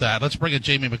that. Let's bring in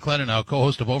Jamie McLennan now,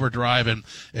 co-host of Overdrive and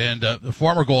the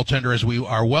former goaltender, as we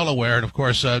are well aware, and of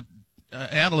course,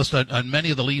 analyst on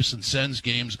many of the Leafs and Sens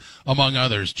games, among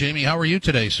others. Jamie, how are you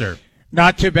today, sir?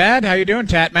 Not too bad. How you doing,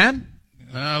 Tatman?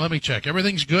 Let me check.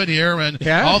 Everything's good here, and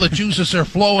all the juices are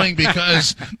flowing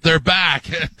because they're back.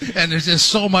 And there's just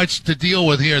so much to deal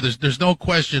with here. There's no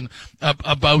question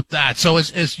about that. So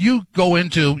as you go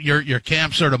into your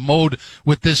camp sort of mode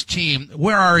with this team,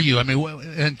 where are you? I mean,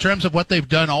 in terms of what they've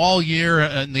done all year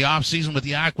in the off season with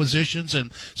the acquisitions,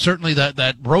 and certainly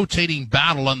that rotating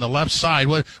battle on the left side.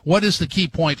 What is the key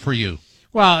point for you?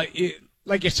 Well,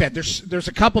 like you said, there's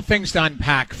a couple things to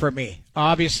unpack for me.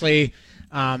 Obviously,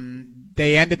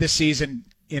 they ended the season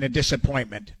in a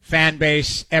disappointment. Fan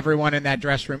base, everyone in that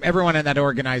dressing room, everyone in that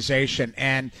organization,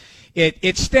 and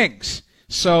it stings.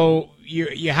 So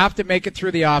you have to make it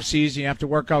through the offseason. You have to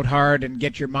work out hard and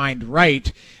get your mind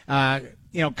right.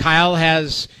 Kyle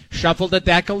has shuffled the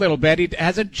deck a little bit. He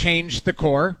hasn't changed the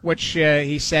core, which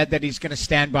he said that he's going to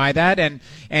stand by that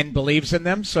and believes in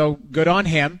them. So good on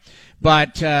him.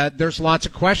 But there's lots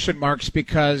of question marks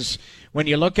because when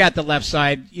you look at the left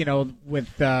side,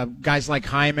 with guys like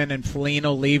Hyman and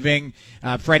Foligno leaving,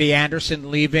 Freddie Anderson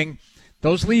leaving,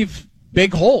 those leave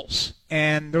big holes.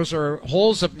 And those are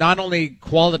holes of not only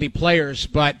quality players,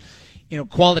 but,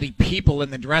 quality people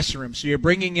in the dressing room. So you're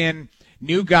bringing in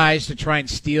new guys to try and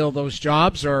steal those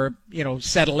jobs or,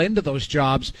 settle into those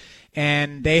jobs.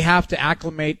 And they have to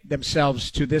acclimate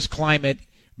themselves to this climate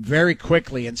very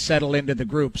quickly and settle into the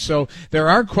group. So there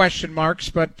are question marks,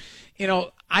 but,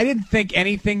 I didn't think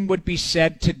anything would be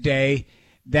said today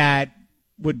that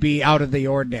would be out of the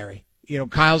ordinary.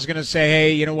 Kyle's going to say,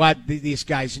 hey, you know what? These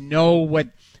guys know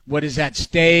what is at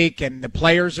stake, and the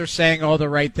players are saying all the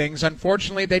right things.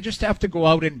 Unfortunately, they just have to go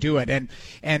out and do it.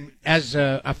 And as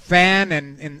a fan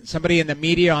and somebody in the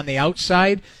media on the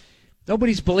outside,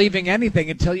 nobody's believing anything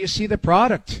until you see the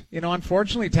product.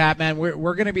 Unfortunately, Tatman,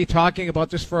 we're going to be talking about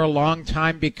this for a long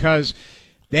time because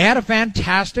they had a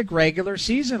fantastic regular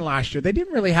season last year. They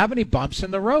didn't really have any bumps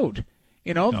in the road.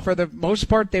 No. For the most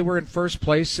part, they were in first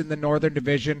place in the Northern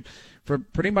Division for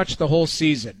pretty much the whole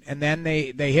season. And then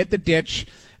they hit the ditch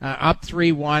up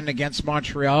 3-1 against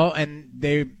Montreal, and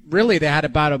they had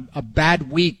about a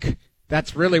bad week.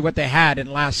 That's really what they had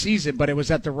in last season, but it was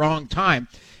at the wrong time.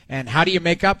 And how do you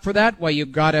make up for that? Well,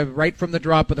 you've got to, right from the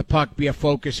drop of the puck, be a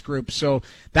focus group. So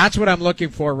that's what I'm looking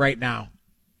for right now.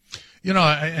 In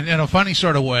a funny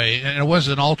sort of way, and it was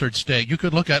an altered state, you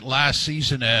could look at last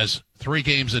season as 3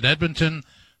 games in Edmonton,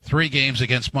 3 games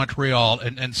against Montreal,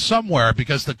 and somewhere,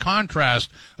 because the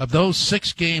contrast of those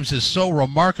 6 games is so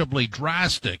remarkably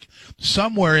drastic,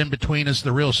 somewhere in between is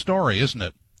the real story, isn't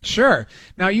it? Sure.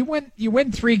 Now, you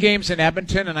win 3 games in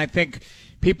Edmonton, and I think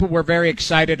people were very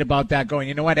excited about that, going,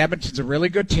 you know what, Edmonton's a really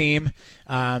good team,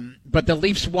 but the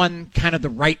Leafs won kind of the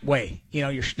right way.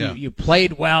 You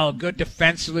played well, good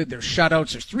defensively, there's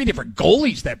shutouts, there's 3 different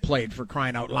goalies that played, for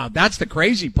crying out loud. That's the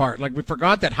crazy part. Like, we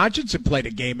forgot that Hutchinson played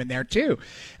a game in there too.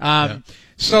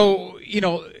 So,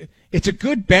 it's a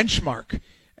good benchmark.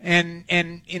 And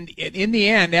in the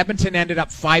end, Edmonton ended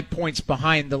up 5 points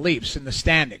behind the Leafs in the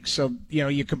standings. So,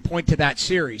 you can point to that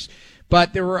series.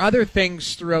 But there were other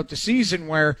things throughout the season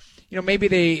where, maybe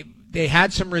they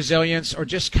had some resilience or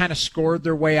just kind of scored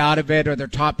their way out of it, or their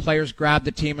top players grabbed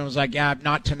the team and was like, yeah,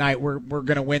 not tonight. We're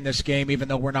going to win this game even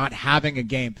though we're not having a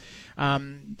game.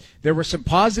 There were some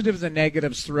positives and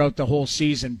negatives throughout the whole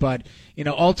season. But,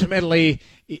 ultimately,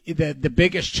 the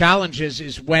biggest challenge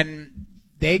is when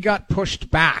they got pushed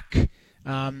back.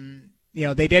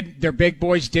 Their big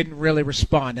boys didn't really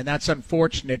respond, and that's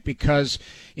unfortunate because,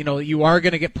 you are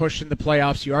going to get pushed in the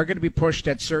playoffs. You are going to be pushed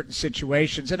at certain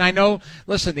situations. And I know,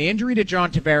 listen, the injury to John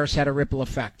Tavares had a ripple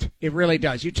effect. It really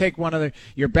does. You take one of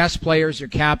your best players, your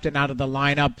captain, out of the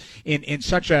lineup in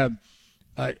such a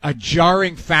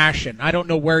jarring fashion. I don't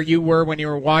know where you were when you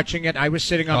were watching it. I was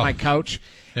sitting on my couch,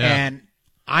 and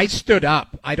I stood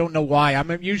up. I don't know why.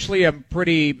 I'm usually a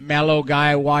pretty mellow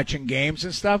guy watching games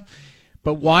and stuff.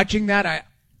 But watching that,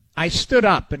 I stood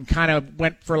up and kind of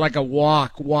went for like a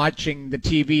walk watching the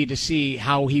TV to see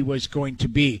how he was going to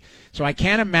be. So I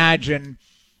can't imagine,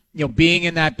 being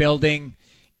in that building,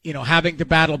 having to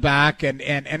battle back.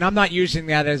 And I'm not using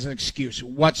that as an excuse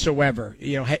whatsoever.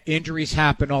 Injuries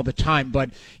happen all the time. But,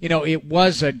 it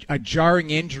was a jarring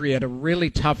injury at a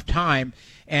really tough time.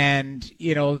 And,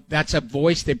 that's a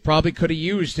voice they probably could have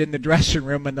used in the dressing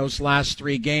room in those last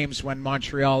 3 games when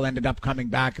Montreal ended up coming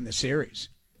back in the series.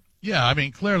 Yeah, I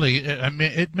mean, clearly,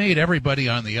 it made everybody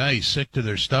on the ice sick to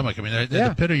their stomach. I mean,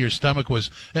 the pit of your stomach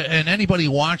was, and anybody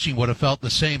watching would have felt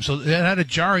the same. So it had a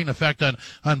jarring effect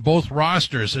on both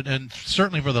rosters, and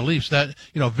certainly for the Leafs. That,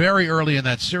 very early in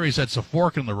that series, that's a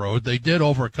fork in the road. They did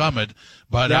overcome it,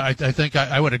 but I think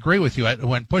I would agree with you.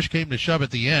 When push came to shove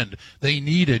at the end, they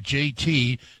needed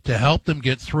JT to help them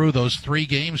get through those 3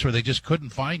 games where they just couldn't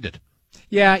find it.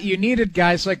 Yeah, you needed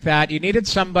guys like that. You needed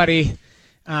somebody.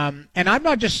 And I'm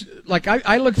not just like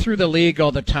I look through the league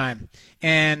all the time,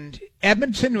 and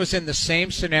Edmonton was in the same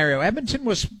scenario. Edmonton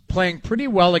was playing pretty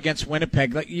well against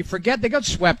Winnipeg. Like, you forget they got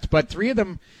swept, but 3 of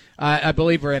them, I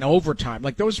believe, were in overtime.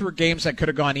 Like, those were games that could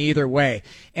have gone either way.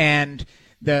 And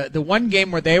the one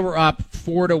game where they were up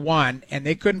 4-1 and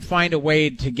they couldn't find a way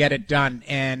to get it done.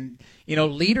 And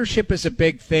leadership is a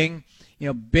big thing.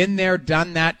 Been there,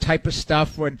 done that type of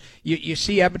stuff. When you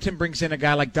see Edmonton brings in a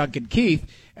guy like Duncan Keith,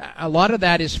 a lot of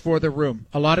that is for the room.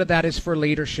 A lot of that is for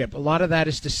leadership. A lot of that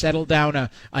is to settle down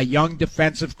a young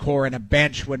defensive core and a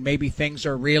bench when maybe things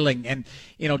are reeling. And,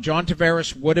 John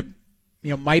Tavares would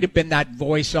have, might have been that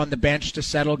voice on the bench to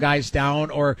settle guys down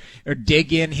or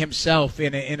dig in himself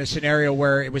in a scenario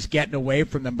where it was getting away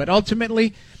from them. But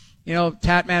ultimately,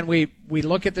 Tatman, we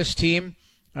look at this team.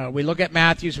 We look at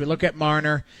Matthews. We look at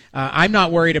Marner. I'm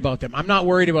not worried about them. I'm not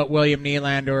worried about William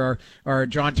Nylander or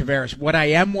John Tavares. What I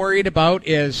am worried about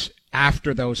is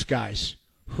after those guys.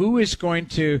 Who is going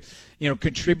to,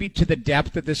 contribute to the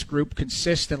depth of this group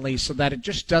consistently so that it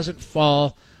just doesn't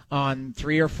fall on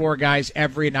 3 or 4 guys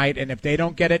every night. And if they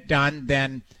don't get it done,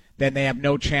 then they have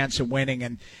no chance of winning.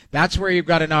 And that's where you've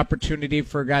got an opportunity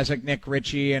for guys like Nick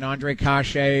Ritchie and Andre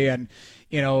Cachet and,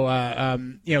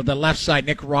 the left side,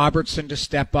 Nick Robertson, to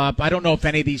step up. I don't know if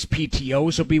any of these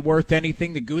PTOs will be worth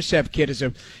anything. The Gusev kid is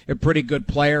a pretty good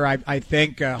player. I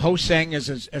think Ho-Sang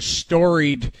is a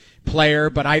storied player,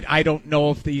 but I don't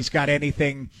know if he's got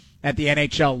anything at the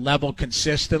NHL level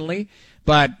consistently.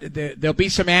 But there'll be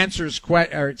some answers,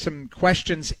 or some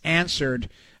questions answered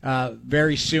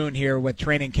very soon here with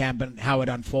training camp and how it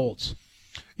unfolds.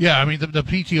 Yeah, I mean, the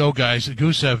PTO guys,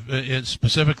 Gusev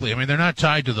specifically, I mean, they're not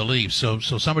tied to the Leafs, so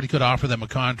somebody could offer them a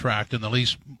contract, and the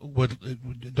Leafs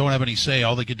don't have any say.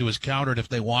 All they could do is counter it if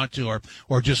they want to,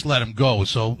 or just let him go.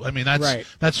 So, I mean,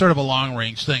 that's sort of a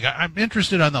long-range thing. I'm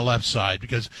interested on the left side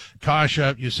because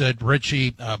Kasha, you said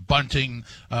Ritchie, Bunting,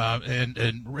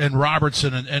 and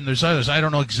Robertson, and there's others. I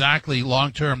don't know exactly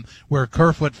long-term where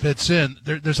Kerfoot fits in.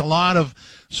 There's a lot of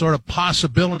sort of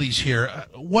possibilities here.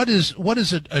 What is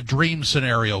a dream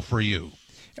scenario for you?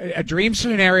 A dream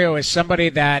scenario is somebody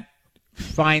that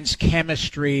finds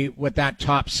chemistry with that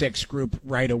top 6 group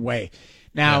right away.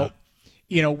 Now,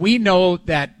 we know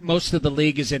that most of the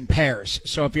league is in pairs.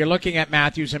 So if you're looking at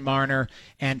Matthews and Marner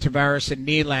and Tavares and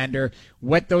Nylander,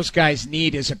 what those guys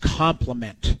need is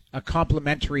a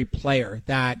complementary player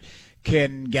that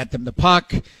can get them the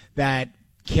puck, that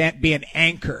can't be an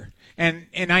anchor. And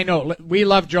I know we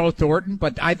love Joe Thornton,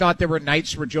 but I thought there were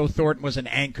nights where Joe Thornton was an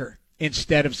anchor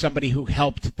instead of somebody who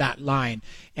helped that line.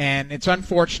 And it's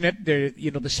unfortunate. The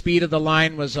speed of the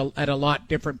line was at a lot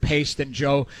different pace than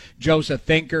Joe. Joe's a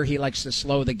thinker. He likes to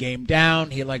slow the game down.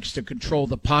 He likes to control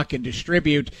the puck and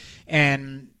distribute.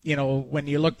 And, when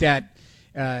you looked at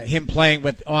him playing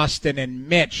with Austin and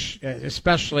Mitch,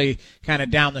 especially kind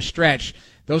of down the stretch,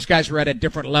 those guys were at a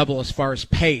different level as far as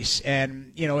pace,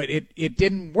 and it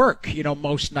didn't work.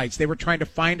 Most nights they were trying to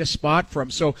find a spot for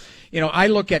him. So, I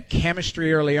look at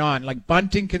chemistry early on. Like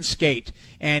Bunting can skate,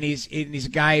 and he's a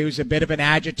guy who's a bit of an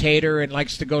agitator and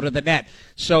likes to go to the net.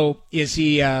 So, is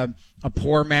he a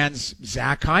poor man's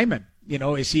Zach Hyman?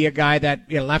 Is he a guy that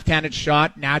left-handed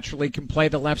shot naturally can play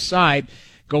the left side?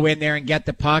 Go in there and get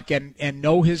the puck and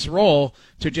know his role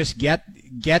to just get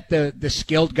the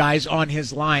skilled guys on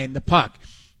his line the puck.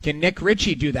 Can Nick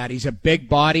Ritchie do that? He's a big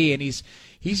body, and he's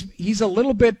a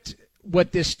little bit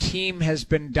what this team has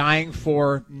been dying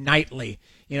for nightly.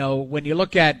 When you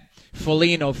look at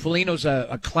Foligno's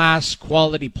a class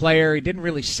quality player. He didn't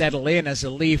really settle in as a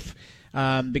Leaf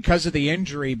because of the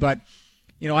injury, but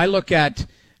I look at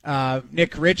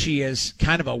Nick Ritchie is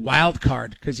kind of a wild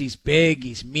card because he's big,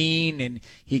 he's mean, and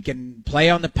he can play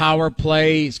on the power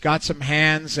play. He's got some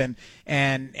hands, and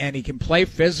he can play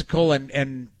physical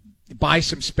and buy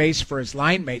some space for his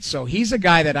line mates. So he's a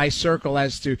guy that I circle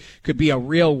as to could be a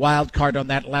real wild card on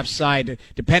that left side,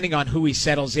 depending on who he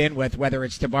settles in with, whether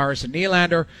it's Tavares and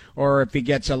Nylander or if he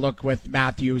gets a look with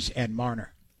Matthews and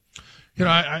Marner.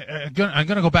 I'm going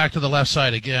to go back to the left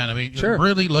side again. I mean, sure.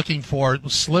 Really looking for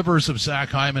slivers of Zach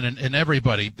Hyman and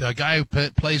everybody. A guy who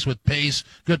plays with pace,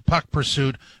 good puck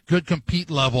pursuit, good compete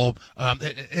level.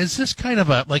 Is this kind of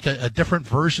a different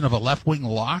version of a left wing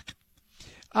lock?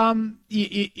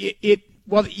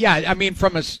 Well, yeah, I mean,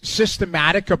 from a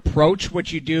systematic approach,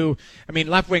 what you do, I mean,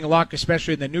 left wing lock,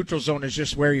 especially in the neutral zone, is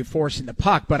just where you're forcing the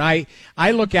puck. But I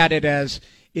look at it as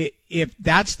if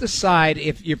that's the side,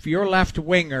 if your left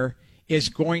winger is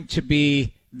going to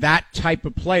be that type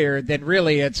of player, then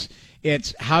really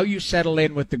it's how you settle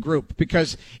in with the group,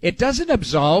 because it doesn't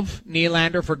absolve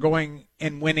Nylander for going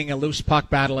and winning a loose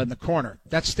puck battle in the corner.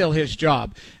 That's still his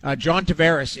job. John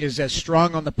Tavares is as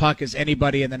strong on the puck as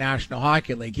anybody in the National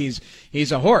Hockey League.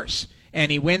 He's a horse,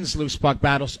 and he wins loose puck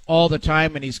battles all the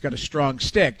time, and he's got a strong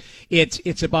stick.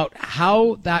 It's about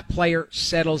how that player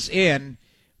settles in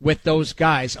with those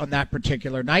guys on that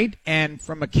particular night, and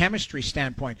from a chemistry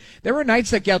standpoint. There were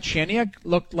nights that Galchenyuk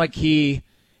looked like he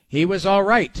was all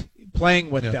right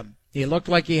playing with them. He looked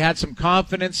like he had some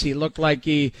confidence. He looked like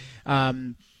he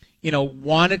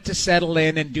wanted to settle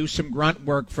in and do some grunt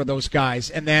work for those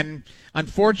guys. And then,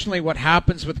 unfortunately, what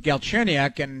happens with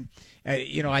Galchenyuk, and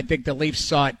I think the Leafs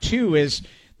saw it too, is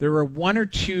there were one or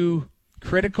two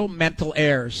critical mental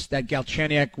errors that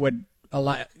Galchenyuk would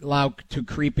allow to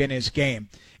creep in his game.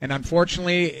 And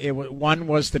unfortunately, one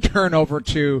was the turnover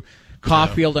to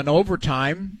Caulfield in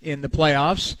overtime in the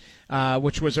playoffs,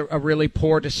 which was a really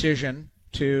poor decision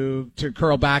to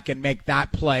curl back and make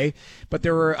that play. But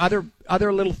there were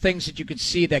other little things that you could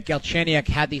see that Galchenyuk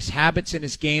had these habits in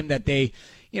his game that they,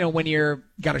 when you're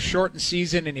got a shortened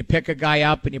season and you pick a guy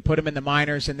up and you put him in the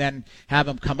minors and then have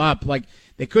him come up, like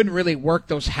they couldn't really work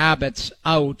those habits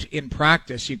out in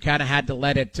practice. You kind of had to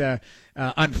let it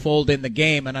unfold in the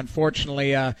game. And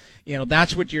unfortunately,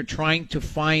 that's what you're trying to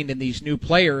find in these new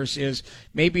players is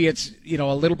maybe it's,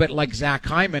 a little bit like Zach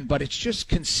Hyman, but it's just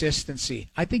consistency.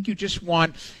 I think you just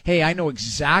want, hey, I know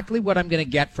exactly what I'm going to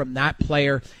get from that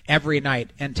player every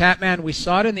night. And Tatman, we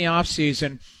saw it in the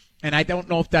offseason, and I don't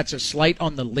know if that's a slight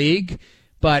on the league,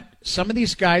 but some of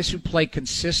these guys who play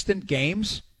consistent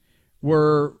games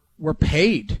were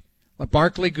paid.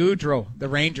 Barclay Goodrow, the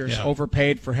Rangers,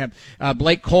 overpaid for him.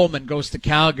 Blake Coleman goes to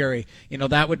Calgary.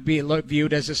 That would be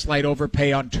viewed as a slight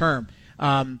overpay on term.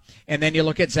 And then you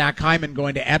look at Zach Hyman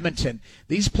going to Edmonton.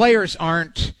 These players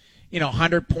aren't,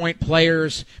 100-point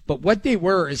players, but what they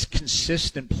were is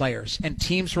consistent players. And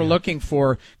teams were looking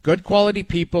for good quality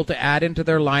people to add into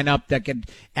their lineup that could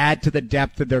add to the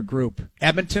depth of their group.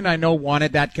 Edmonton, I know,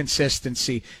 wanted that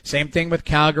consistency. Same thing with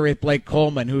Calgary with Blake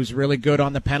Coleman, who's really good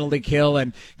on the penalty kill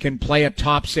and can play a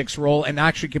top six role and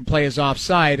actually can play his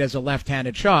offside as a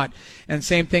left-handed shot. And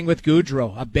same thing with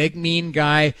Goodrow, a big, mean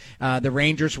guy. The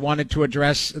Rangers wanted to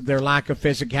address their lack of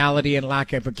physicality and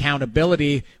lack of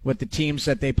accountability with the teams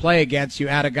that they play against. You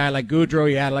add a guy like Goodrow,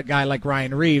 you add a guy like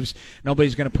Ryan Reeves,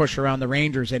 nobody's going to push around the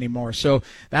Rangers anymore. So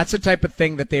that's the type of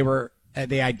thing that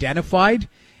they identified.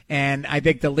 And I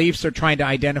think the Leafs are trying to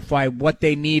identify what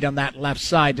they need on that left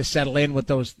side to settle in with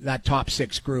that top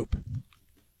six group.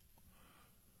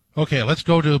 Okay, let's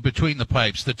go to between the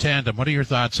pipes, the tandem. What are your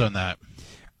thoughts on that?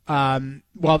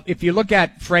 Well, if you look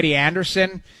at Freddie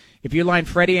Anderson, if you line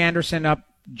Freddie Anderson up,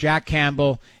 Jack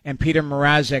Campbell, and Peter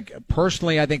Mrazek,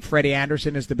 personally, I think Freddie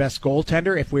Anderson is the best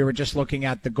goaltender if we were just looking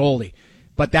at the goalie.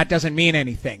 But that doesn't mean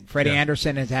anything. Freddie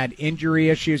Anderson has had injury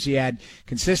issues. He had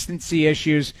consistency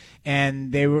issues,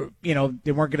 and they weren't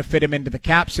going to fit him into the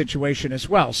cap situation as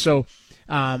well. So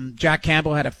Jack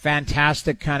Campbell had a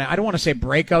fantastic kind of, I don't want to say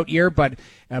breakout year, but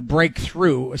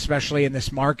breakthrough, especially in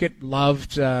this market.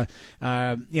 Loved, had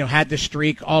the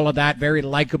streak, all of that. Very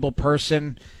likable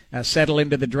person. Settle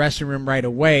into the dressing room right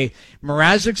away.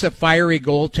 Mrazek's a fiery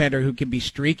goaltender who can be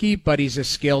streaky, but he's a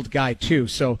skilled guy too.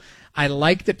 So I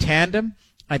like the tandem.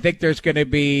 I think there's going to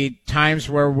be times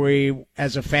where we,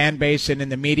 as a fan base and in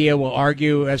the media, will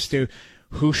argue as to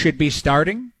who should be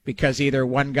starting because either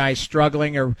one guy's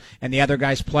struggling and the other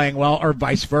guy's playing well, or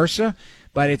vice versa.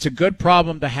 But it's a good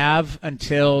problem to have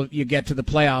until you get to the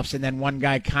playoffs, and then one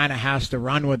guy kind of has to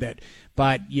run with it.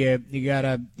 But you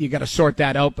gotta sort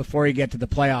that out before you get to the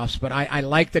playoffs. But I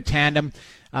like the tandem.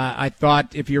 I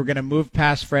thought if you were going to move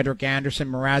past Frederik Andersen,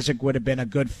 Mrazek would have been a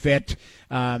good fit.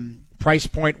 Price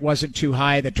point wasn't too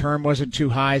high. The term wasn't too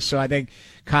high. So I think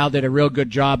Kyle did a real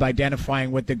good job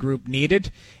identifying what the group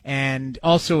needed. And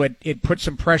also it put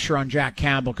some pressure on Jack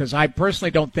Campbell because I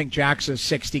personally don't think Jack's a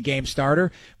 60-game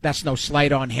starter. That's no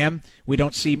slight on him. We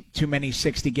don't see too many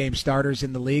 60-game starters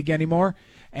in the league anymore.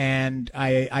 And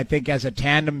I think as a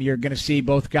tandem, you're going to see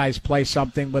both guys play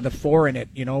something with a 4 in it,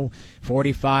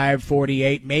 45,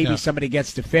 48, maybe somebody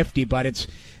gets to 50, but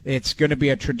it's going to be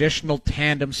a traditional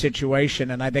tandem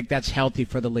situation, and I think that's healthy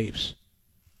for the Leafs.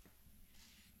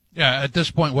 Yeah, at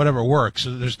this point, whatever works.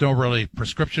 There's no really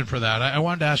prescription for that. I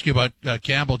wanted to ask you about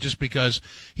Campbell just because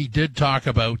he did talk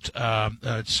about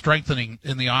strengthening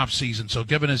in the off season. So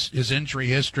given his injury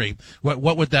history,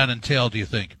 what would that entail, do you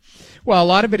think? Well, a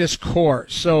lot of it is core.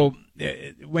 So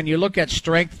when you look at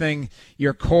strengthening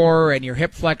your core and your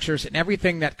hip flexors and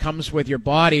everything that comes with your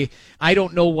body, I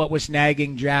don't know what was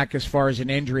nagging Jack as far as an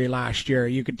injury last year.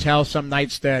 You could tell some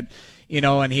nights that,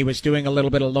 and he was doing a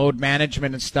little bit of load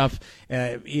management and stuff.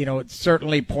 It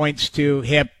certainly points to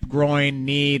hip, groin,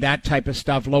 knee, that type of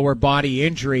stuff, lower body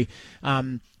injury.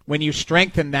 When you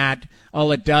strengthen that,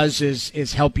 all it does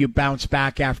is help you bounce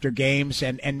back after games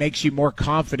and makes you more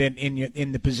confident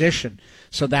in the position,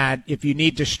 so that if you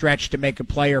need to stretch to make a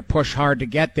play or push hard to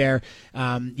get there,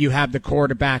 you have the core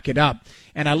to back it up.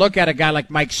 And I look at a guy like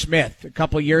Mike Smith. A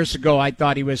couple of years ago, I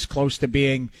thought he was close to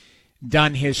being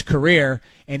done his career,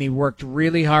 and he worked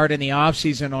really hard in the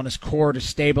offseason on his core to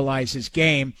stabilize his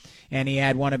game, and he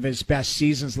had one of his best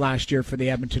seasons last year for the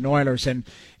Edmonton Oilers. And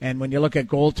when you look at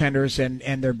goaltenders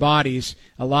and their bodies,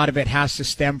 a lot of it has to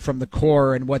stem from the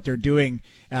core and what they're doing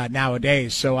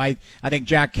nowadays. So I think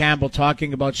Jack Campbell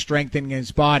talking about strengthening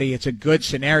his body, it's a good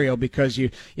scenario, because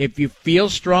if you feel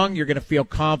strong, you're going to feel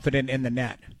confident in the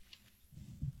net.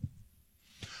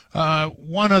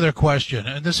 One other question,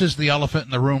 and this is the elephant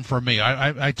in the room for me.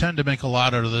 I tend to make a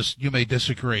lot out of this. You may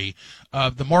disagree.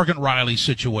 The Morgan Rielly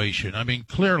situation. I mean,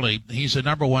 clearly he's a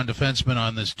number one defenseman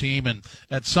on this team, and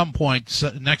at some point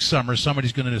next summer,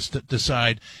 somebody's going to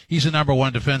decide he's a number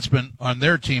one defenseman on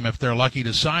their team if they're lucky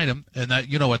to sign him, and that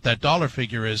what that dollar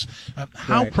figure is.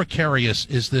 How precarious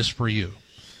is this for you?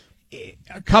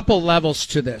 A couple levels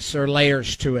to this, or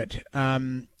layers to it.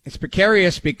 It's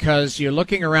precarious because you're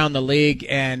looking around the league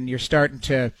and you're starting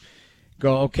to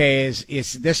go, okay,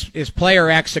 is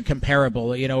player X a comparable?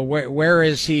 Where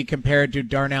is he compared to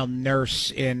Darnell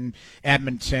Nurse in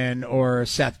Edmonton, or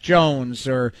Seth Jones,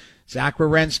 or Zach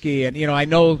Werenski? And I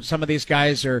know some of these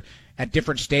guys are at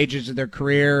different stages of their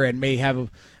career and may have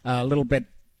a little bit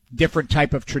different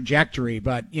type of trajectory.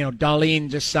 But Dahlin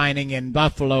just signing in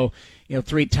Buffalo,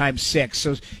 3 times 6.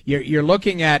 So you're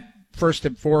looking at, first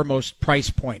and foremost, price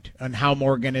point on how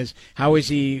is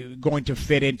he going to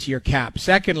fit into your cap.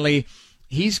 Secondly,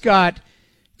 he's got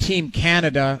Team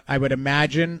Canada, I would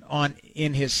imagine,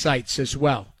 in his sights as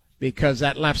well, because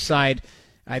that left side,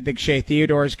 I think Shea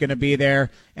Theodore is going to be there,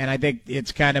 and I think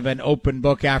it's kind of an open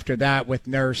book after that with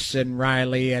Nurse and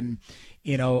Rielly and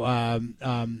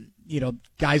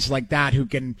guys like that who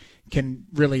can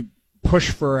really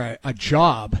push for a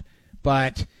job,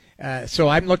 but. So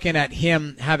I'm looking at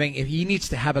him he needs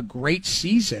to have a great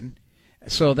season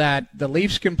so that the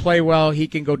Leafs can play well, he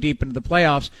can go deep into the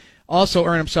playoffs, also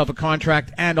earn himself a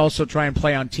contract, and also try and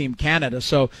play on Team Canada.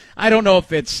 So I don't know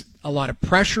if it's a lot of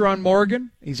pressure on Morgan.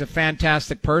 He's a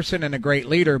fantastic person and a great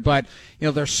leader, but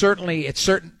there's certainly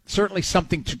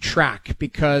something to track,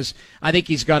 because I think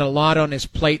he's got a lot on his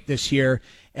plate this year,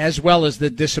 as well as the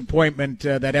disappointment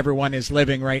that everyone is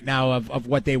living right now of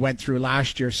what they went through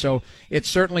last year. So it's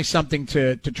certainly something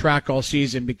to track all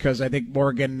season, because I think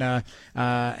Morgan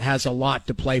has a lot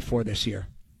to play for this year.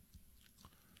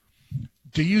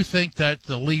 Do you think that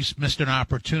the Leafs missed an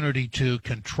opportunity to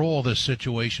control this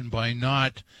situation by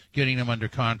not getting him under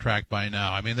contract by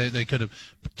now? I mean, they could have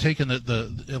taken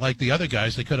like the other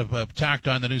guys, they could have tacked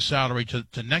on the new salary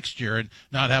to next year and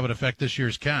not have it affect this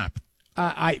year's cap.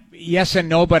 Yes and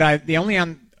no, but the only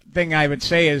thing I would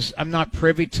say is I'm not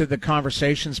privy to the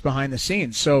conversations behind the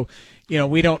scenes. So,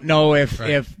 we don't know if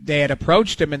they had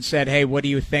approached him and said, hey, what do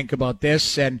you think about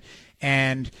this? And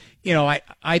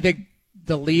I think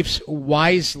the Leafs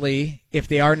wisely, if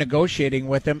they are negotiating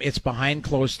with him, it's behind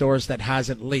closed doors that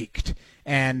hasn't leaked.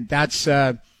 And that's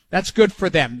good for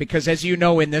them, because as you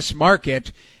know, in this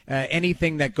market,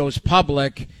 anything that goes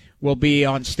public will be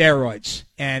on steroids,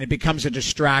 and it becomes a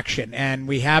distraction. And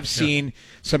we have seen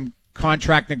some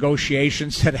contract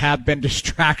negotiations that have been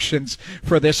distractions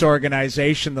for this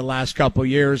organization the last couple of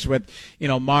years with,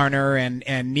 Marner and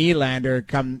Nylander.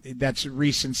 That's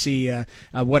recency,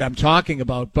 what I'm talking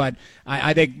about. But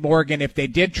I think Morgan, if they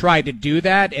did try to do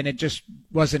that and it just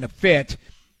wasn't a fit,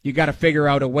 you got to figure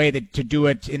out a way to do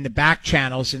it in the back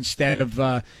channels instead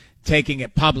of taking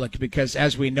it public, because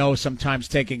as we know, sometimes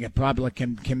taking it public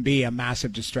can be a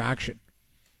massive distraction.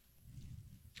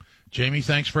 Jamie,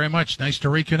 thanks very much. Nice to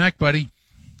reconnect, buddy.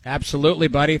 Absolutely,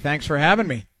 buddy. Thanks for having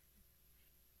me.